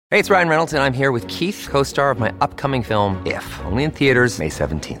Hey, it's Ryan Reynolds, and I'm here with Keith, co-star of my upcoming film, If, only in theaters May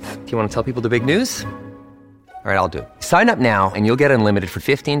 17th. Do you want to tell people the big news? All right, I'll do it. Sign up now and you'll get unlimited for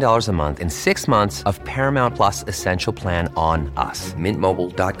 $15 a month and 6 months of Paramount Plus Essential Plan on us.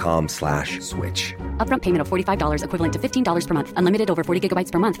 MintMobile.com/switch. Upfront payment of $45 equivalent to $15 per month. Unlimited over 40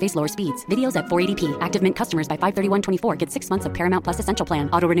 gigabytes per month. Face lower speeds. Videos at 480p. Active Mint customers by 531.24 get 6 months of Paramount Plus Essential Plan.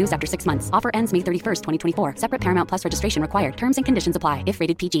 Auto renews after 6 months. Offer ends May 31st, 2024. Separate Paramount Plus registration required. Terms and conditions apply if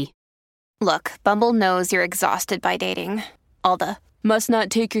rated PG. Look, Bumble knows you're exhausted by dating. All the, must not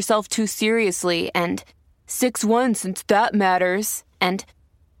take yourself too seriously, and 6'1" since that matters. And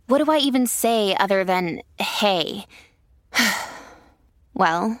what do I even say other than, hey?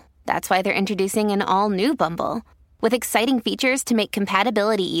 Well, that's why they're introducing an all-new Bumble, with exciting features to make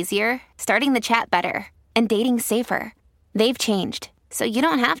compatibility easier, starting the chat better, and dating safer. They've changed, so you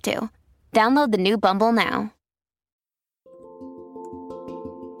don't have to. Download the new Bumble now.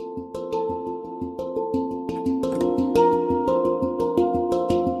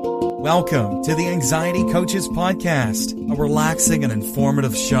 Welcome to the Anxiety Coaches Podcast, a relaxing and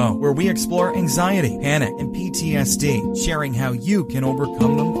informative show where we explore anxiety, panic, and PTSD, sharing how you can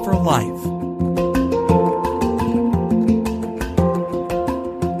overcome them for life.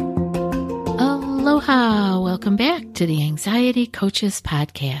 Aloha! Welcome back to the Anxiety Coaches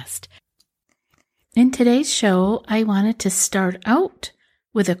Podcast. In today's show, I wanted to start out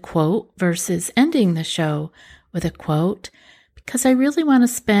with a quote versus ending the show with a quote, because I really want to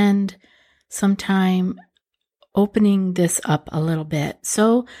spend some time opening this up a little bit.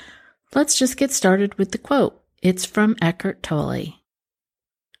 So let's just get started with the quote. It's from Eckhart Tolle.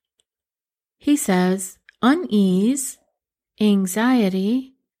 He says, unease,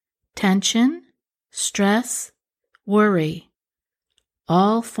 anxiety, tension, stress, worry,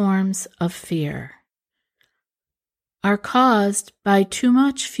 all forms of fear, are caused by too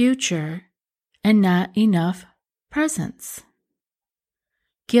much future and not enough presence.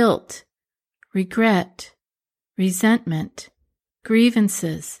 Guilt, regret, resentment,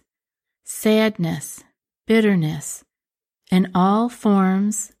 grievances, sadness, bitterness, and all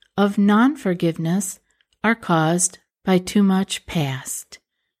forms of non-forgiveness are caused by too much past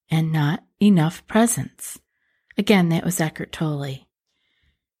and not enough presence. Again, that was Eckhart Tolle.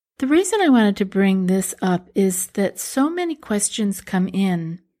 The reason I wanted to bring this up is that so many questions come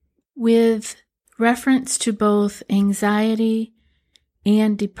in with reference to both anxiety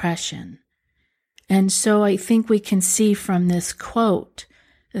and depression. And so I think we can see from this quote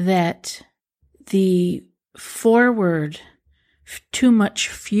that the forward, too much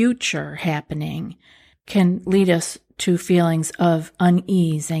future happening can lead us to feelings of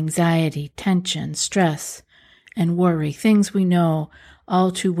unease, anxiety, tension, stress, and worry, things we know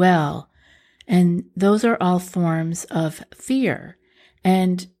all too well. And those are all forms of fear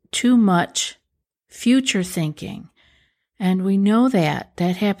and too much future thinking. And we know that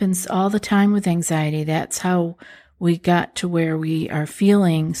happens all the time with anxiety. That's how we got to where we are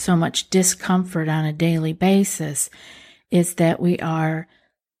feeling so much discomfort on a daily basis, is that we are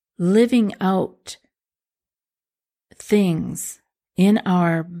living out things in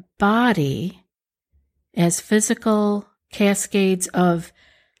our body as physical cascades of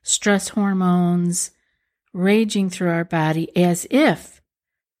stress hormones raging through our body as if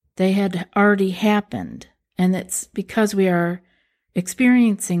they had already happened. And it's because we are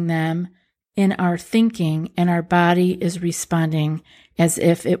experiencing them in our thinking, and our body is responding as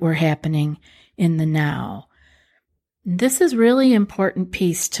if it were happening in the now. This is really important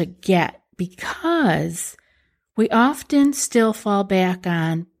piece to get, because we often still fall back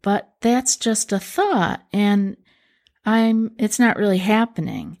on, but that's just a thought and it's not really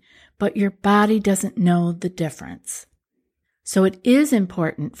happening, but your body doesn't know the difference. So it is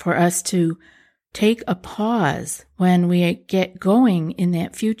important for us to take a pause when we get going in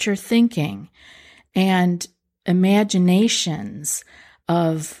that future thinking and imaginations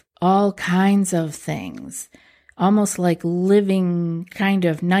of all kinds of things, almost like living kind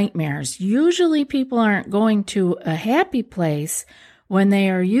of nightmares. Usually people aren't going to a happy place when they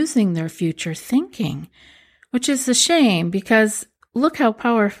are using their future thinking, which is a shame, because look how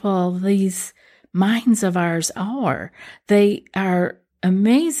powerful these minds of ours are. They are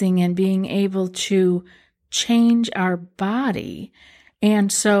amazing in being able to change our body.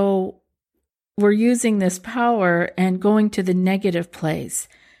 And so we're using this power and going to the negative place.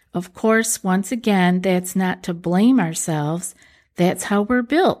 Of course, once again, that's not to blame ourselves. That's how we're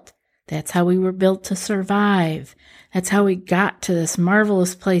built. That's how we were built to survive. That's how we got to this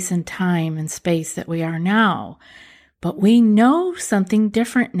marvelous place in time and space that we are now. But we know something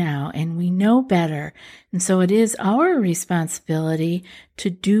different now, and we know better. And so it is our responsibility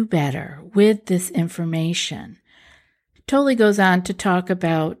to do better with this information. Tolle goes on to talk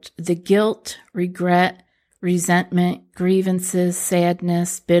about the guilt, regret, resentment, grievances,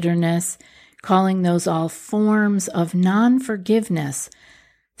 sadness, bitterness, calling those all forms of non-forgiveness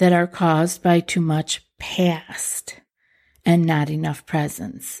that are caused by too much past and not enough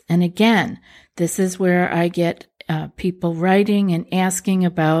presence. And again, this is where I get people writing and asking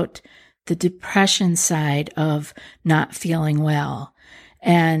about the depression side of not feeling well.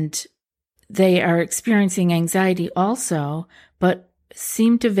 And they are experiencing anxiety also, but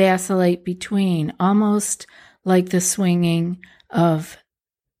seem to vacillate between, almost like the swinging of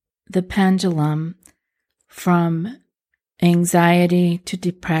the pendulum from anxiety to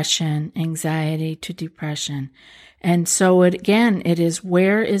depression, anxiety to depression. And so it is,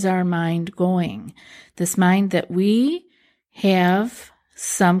 where is our mind going? This mind that we have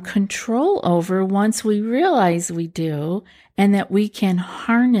some control over once we realize we do, and that we can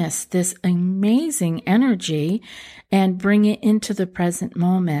harness this amazing energy and bring it into the present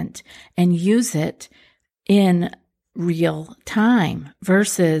moment and use it in real time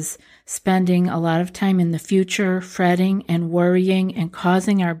versus spending a lot of time in the future, fretting and worrying and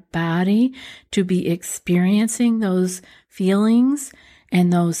causing our body to be experiencing those feelings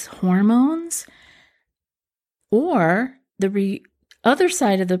and those hormones. Or the other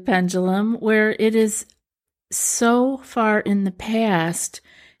side of the pendulum, where it is so far in the past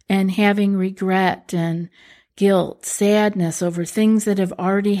and having regret and guilt, sadness over things that have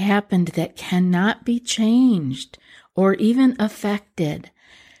already happened that cannot be changed or even affected.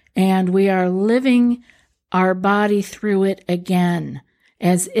 And we are living our body through it again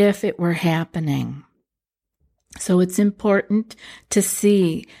as if it were happening. So it's important to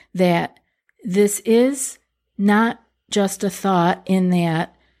see that this is not just a thought, in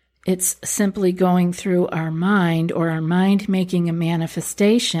that it's simply going through our mind, or our mind making a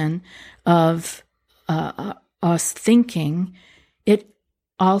manifestation of us thinking. It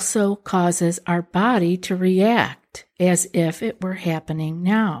also causes our body to react as if it were happening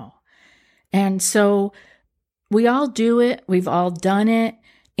now. And so we all do it, we've all done it,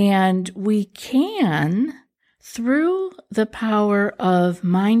 and we can, through the power of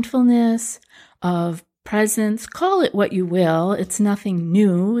mindfulness, of presence, call it what you will. It's nothing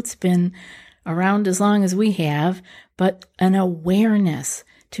new. It's been around as long as we have, but an awareness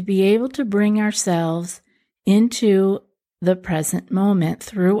to be able to bring ourselves into the present moment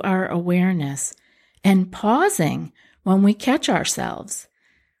through our awareness and pausing when we catch ourselves.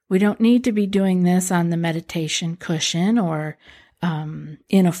 We don't need to be doing this on the meditation cushion or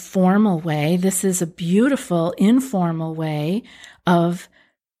in a formal way. This is a beautiful, informal way of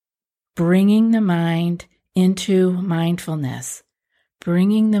bringing the mind into mindfulness,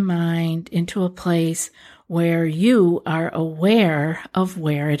 bringing the mind into a place where you are aware of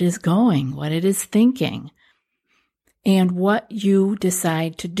where it is going, what it is thinking, and what you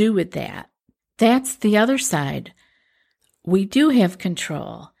decide to do with that. That's the other side. We do have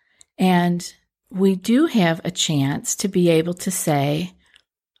control, and we do have a chance to be able to say,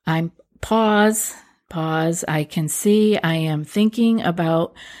 I'm pause, I can see I am thinking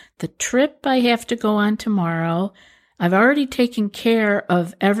about the trip I have to go on tomorrow. I've already taken care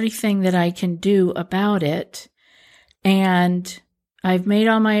of everything that I can do about it, and I've made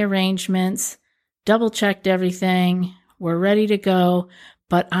all my arrangements, double-checked everything, we're ready to go,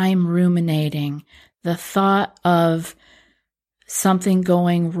 but I'm ruminating. The thought of something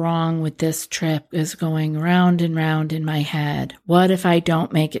going wrong with this trip is going round and round in my head. What if I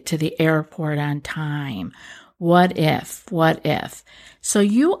don't make it to the airport on time? What if? So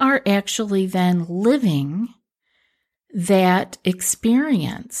you are actually then living that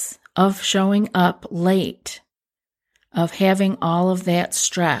experience of showing up late, of having all of that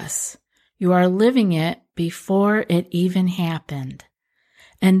stress. You are living it before it even happened.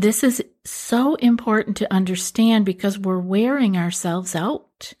 And this is so important to understand because we're wearing ourselves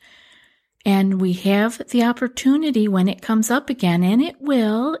out. And we have the opportunity when it comes up again, and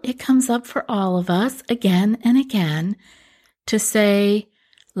it comes up for all of us again and again, to say,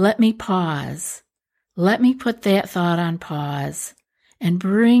 let me pause. Let me put that thought on pause and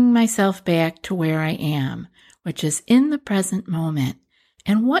bring myself back to where I am, which is in the present moment.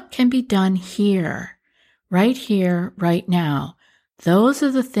 And what can be done here, right now? Those are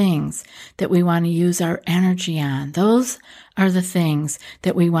the things that we want to use our energy on. Those are the things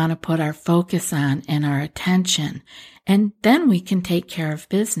that we want to put our focus on and our attention. And then we can take care of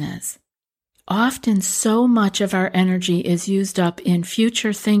business. Often so much of our energy is used up in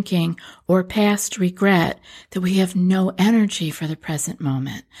future thinking or past regret that we have no energy for the present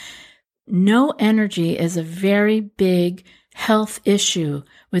moment. No energy is a very big health issue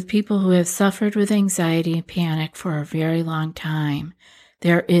with people who have suffered with anxiety and panic for a very long time.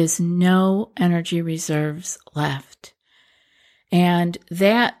 There is no energy reserves left. And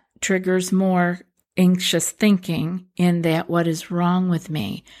that triggers more anxious thinking in that what is wrong with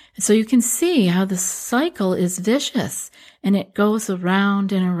me. And so you can see how the cycle is vicious and it goes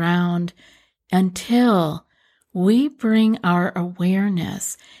around and around until we bring our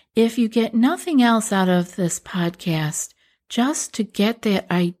awareness. If you get nothing else out of this podcast, just to get that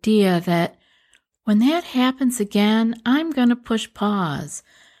idea that when that happens again, I'm going to push pause.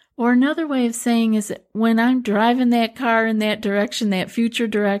 Or another way of saying is that when I'm driving that car in that direction, that future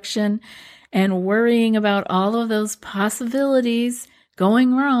direction, and worrying about all of those possibilities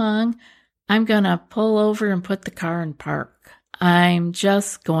going wrong, I'm going to pull over and put the car in park. I'm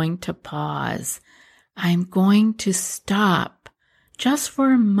just going to pause. I'm going to stop just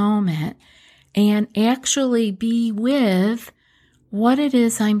for a moment and actually be with what it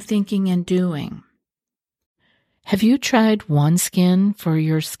is I'm thinking and doing. Have you tried OneSkin for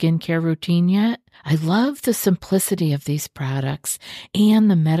your skincare routine yet? I love the simplicity of these products and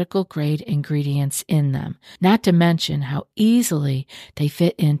the medical grade ingredients in them, not to mention how easily they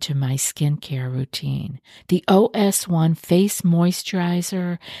fit into my skincare routine. The OS1 Face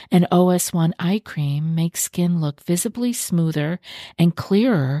Moisturizer and OS1 Eye Cream make skin look visibly smoother and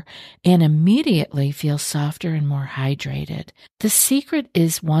clearer and immediately feel softer and more hydrated. The secret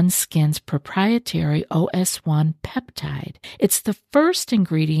is OneSkin's proprietary OS1 peptide. It's the first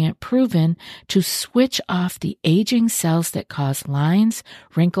ingredient proven to switch off the aging cells that cause lines,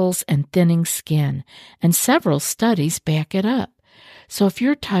 wrinkles, and thinning skin, and several studies back it up. So if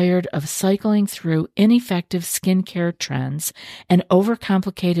you're tired of cycling through ineffective skincare trends and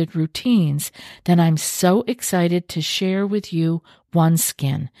overcomplicated routines, then I'm so excited to share with you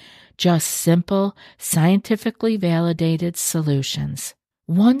OneSkin, just simple, scientifically validated solutions.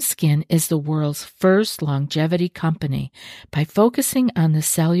 OneSkin is the world's first longevity company. By focusing on the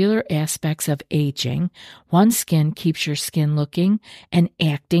cellular aspects of aging, OneSkin keeps your skin looking and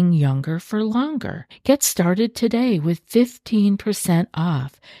acting younger for longer. Get started today with 15%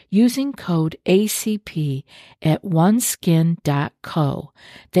 off using code ACP at oneskin.co.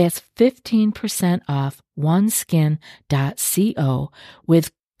 That's 15% off oneskin.co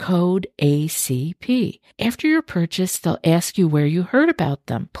with code ACP. After your purchase, they'll ask you where you heard about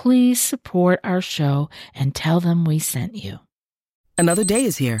them. Please support our show and tell them we sent you. Another day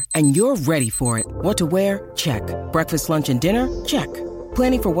is here, and you're ready for it. What to wear? Check. Breakfast, lunch, and dinner? Check.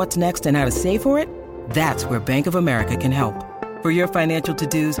 Planning for what's next and how to save for it? That's where Bank of America can help. For your financial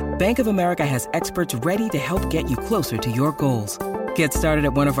to-dos, Bank of America has experts ready to help get you closer to your goals. Get started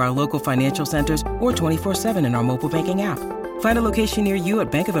at one of our local financial centers or 24/7 in our mobile banking app. Find a location near you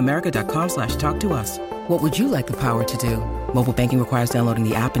at bankofamerica.com/talktous. What would you like the power to do? Mobile banking requires downloading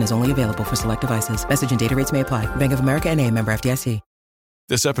the app and is only available for select devices. Message and data rates may apply. Bank of America N.A., member FDIC.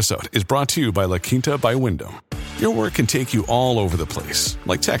 This episode is brought to you by La Quinta by Wyndham. Your work can take you all over the place,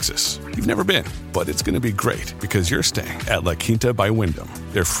 like Texas. You've never been, but it's going to be great because you're staying at La Quinta by Wyndham.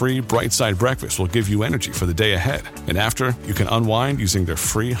 Their free Bright Side breakfast will give you energy for the day ahead. And after, you can unwind using their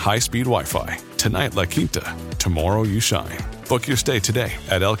free high-speed Wi-Fi. Tonight, La Quinta. Tomorrow, you shine. Book your stay today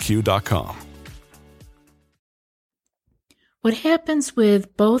at LQ.com. What happens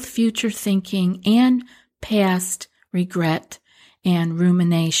with both future thinking and past regret and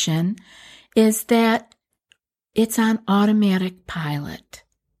rumination is that it's on automatic pilot.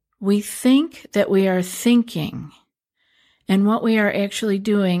 We think that we are thinking, and what we are actually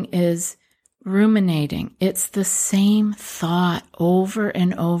doing is ruminating. It's the same thought over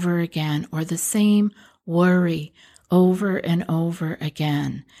and over again, or the same worry over and over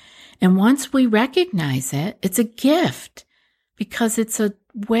again. And once we recognize it, it's a gift because it's a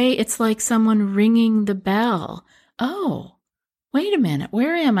way, it's like someone ringing the bell. Oh, wait a minute,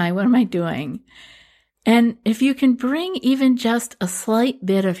 where am I? What am I doing? And if you can bring even just a slight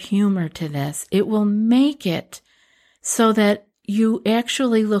bit of humor to this, it will make it so that you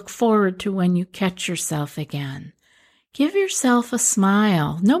actually look forward to when you catch yourself again. Give yourself a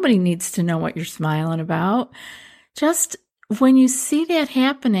smile. Nobody needs to know what you're smiling about. Just when you see that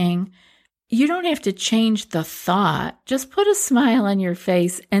happening, you don't have to change the thought. Just put a smile on your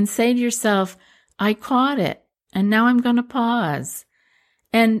face and say to yourself, I caught it, and now I'm going to pause.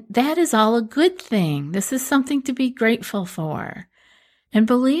 And that is all a good thing. This is something to be grateful for. And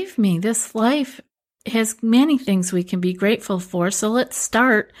believe me, this life has many things we can be grateful for. So let's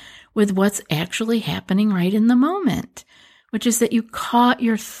start with what's actually happening right in the moment, which is that you caught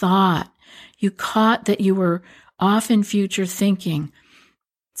your thought. You caught that you were off in future thinking.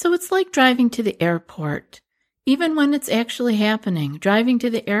 So it's like driving to the airport. Even when it's actually happening, driving to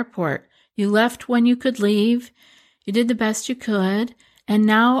the airport, you left when you could leave, you did the best you could, and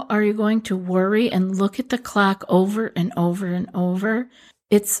now are you going to worry and look at the clock over and over and over?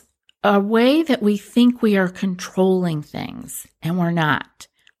 It's a way that we think we are controlling things, and we're not.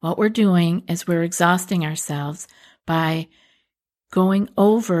 What we're doing is we're exhausting ourselves by going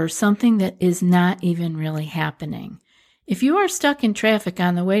over something that is not even really happening. If you are stuck in traffic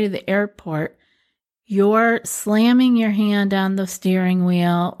on the way to the airport, you're slamming your hand on the steering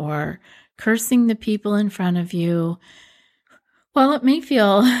wheel or cursing the people in front of you. While it may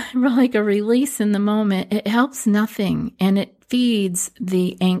feel like a release in the moment, it helps nothing, and it feeds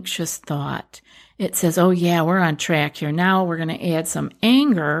the anxious thought. It says, oh yeah, we're on track here. Now we're going to add some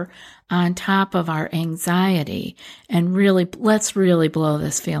anger on top of our anxiety, and let's really blow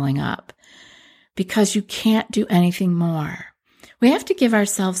this feeling up, because you can't do anything more. We have to give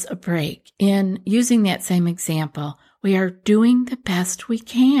ourselves a break. In using that same example, we are doing the best we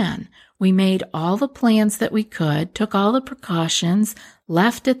can. We made all the plans that we could, took all the precautions,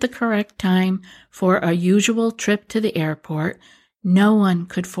 left at the correct time for a usual trip to the airport. No one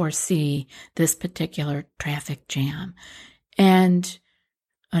could foresee this particular traffic jam. And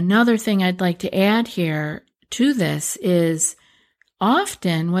another thing I'd like to add here to this is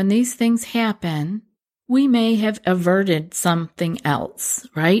often when these things happen, we may have averted something else,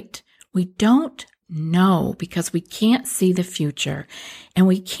 right? We don't know because we can't see the future, and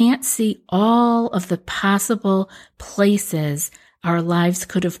we can't see all of the possible places our lives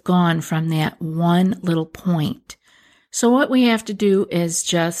could have gone from that one little point. So what we have to do is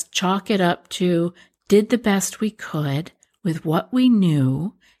just chalk it up to did the best we could with what we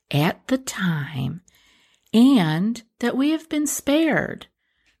knew at the time, and that we have been spared.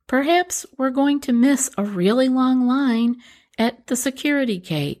 Perhaps we're going to miss a really long line at the security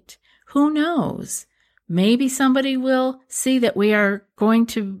gate. Who knows? Maybe somebody will see that we are going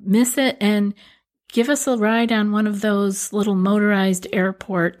to miss it and give us a ride on one of those little motorized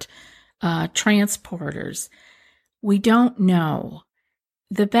airport transporters. We don't know.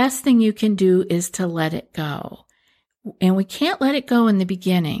 The best thing you can do is to let it go. And we can't let it go in the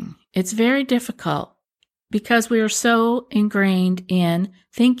beginning. It's very difficult, because we are so ingrained in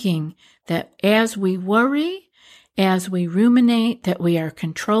thinking that as we worry, as we ruminate, that we are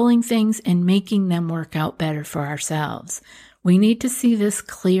controlling things and making them work out better for ourselves. We need to see this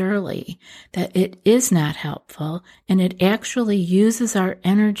clearly, that it is not helpful, and it actually uses our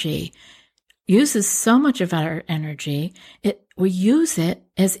energy, uses so much of our energy, we use it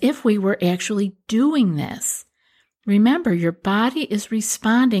as if we were actually doing this. Remember, your body is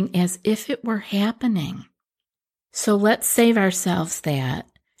responding as if it were happening. So let's save ourselves that,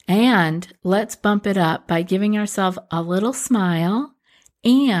 and let's bump it up by giving ourselves a little smile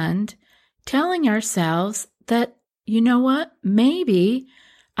and telling ourselves that, you know what, maybe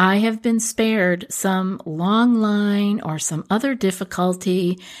I have been spared some long line or some other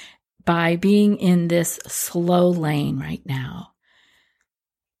difficulty by being in this slow lane right now.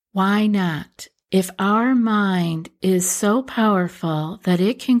 Why not? If our mind is so powerful that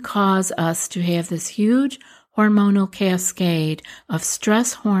it can cause us to have this huge hormonal cascade of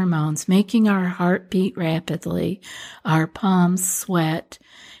stress hormones, making our heart beat rapidly, our palms sweat,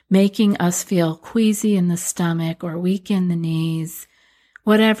 making us feel queasy in the stomach or weak in the knees,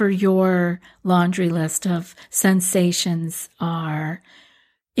 whatever your laundry list of sensations are.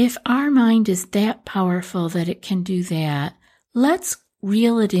 If our mind is that powerful that it can do that, let's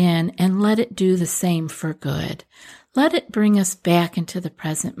reel it in and let it do the same for good. Let it bring us back into the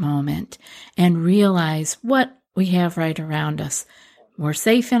present moment and realize what we have right around us. We're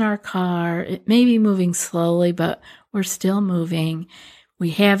safe in our car. It may be moving slowly, but we're still moving.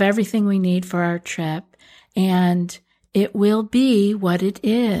 We have everything we need for our trip, and it will be what it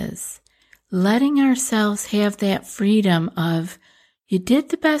is. Letting ourselves have that freedom of, you did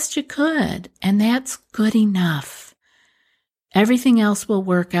the best you could, and that's good enough. Everything else will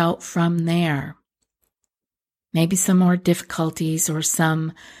work out from there. Maybe some more difficulties or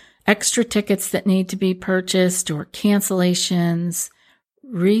some extra tickets that need to be purchased or cancellations,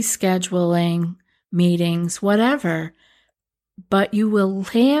 rescheduling meetings, whatever. But you will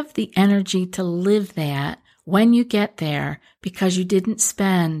have the energy to live that when you get there, because you didn't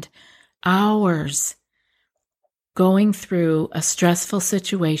spend hours going through a stressful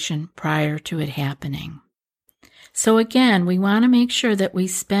situation prior to it happening. So again, we want to make sure that we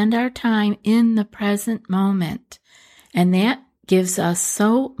spend our time in the present moment. And that gives us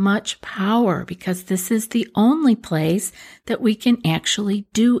so much power because this is the only place that we can actually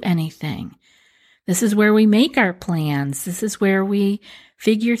do anything. This is where we make our plans. This is where we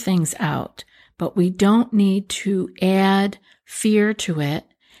figure things out. But we don't need to add fear to it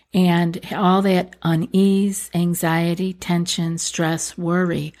and all that unease, anxiety, tension, stress,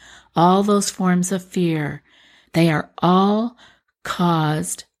 worry, all those forms of fear. They are all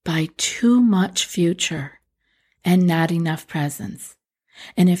caused by too much future and not enough presence.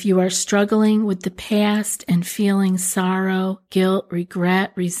 And if you are struggling with the past and feeling sorrow, guilt,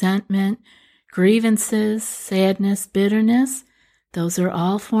 regret, resentment, grievances, sadness, bitterness, those are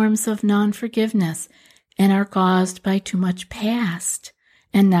all forms of non-forgiveness and are caused by too much past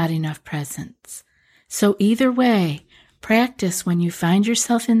and not enough presence. So either way, practice when you find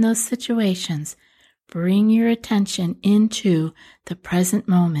yourself in those situations. Bring your attention into the present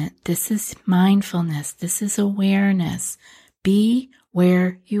moment. This is mindfulness. This is awareness. Be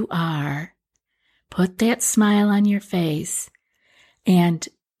where you are. Put that smile on your face and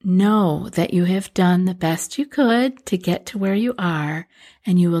know that you have done the best you could to get to where you are,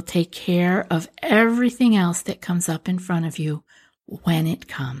 and you will take care of everything else that comes up in front of you when it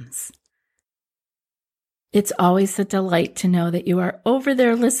comes. It's always a delight to know that you are over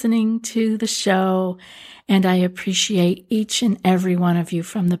there listening to the show, and I appreciate each and every one of you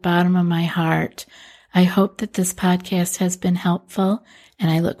from the bottom of my heart. I hope that this podcast has been helpful, and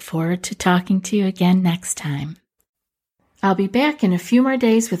I look forward to talking to you again next time. I'll be back in a few more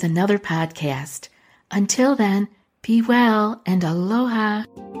days with another podcast. Until then, be well and aloha.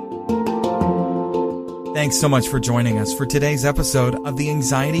 Thanks so much for joining us for today's episode of the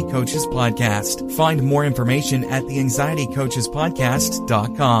Anxiety Coaches Podcast. Find more information at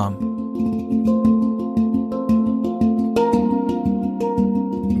theanxietycoachespodcast.com.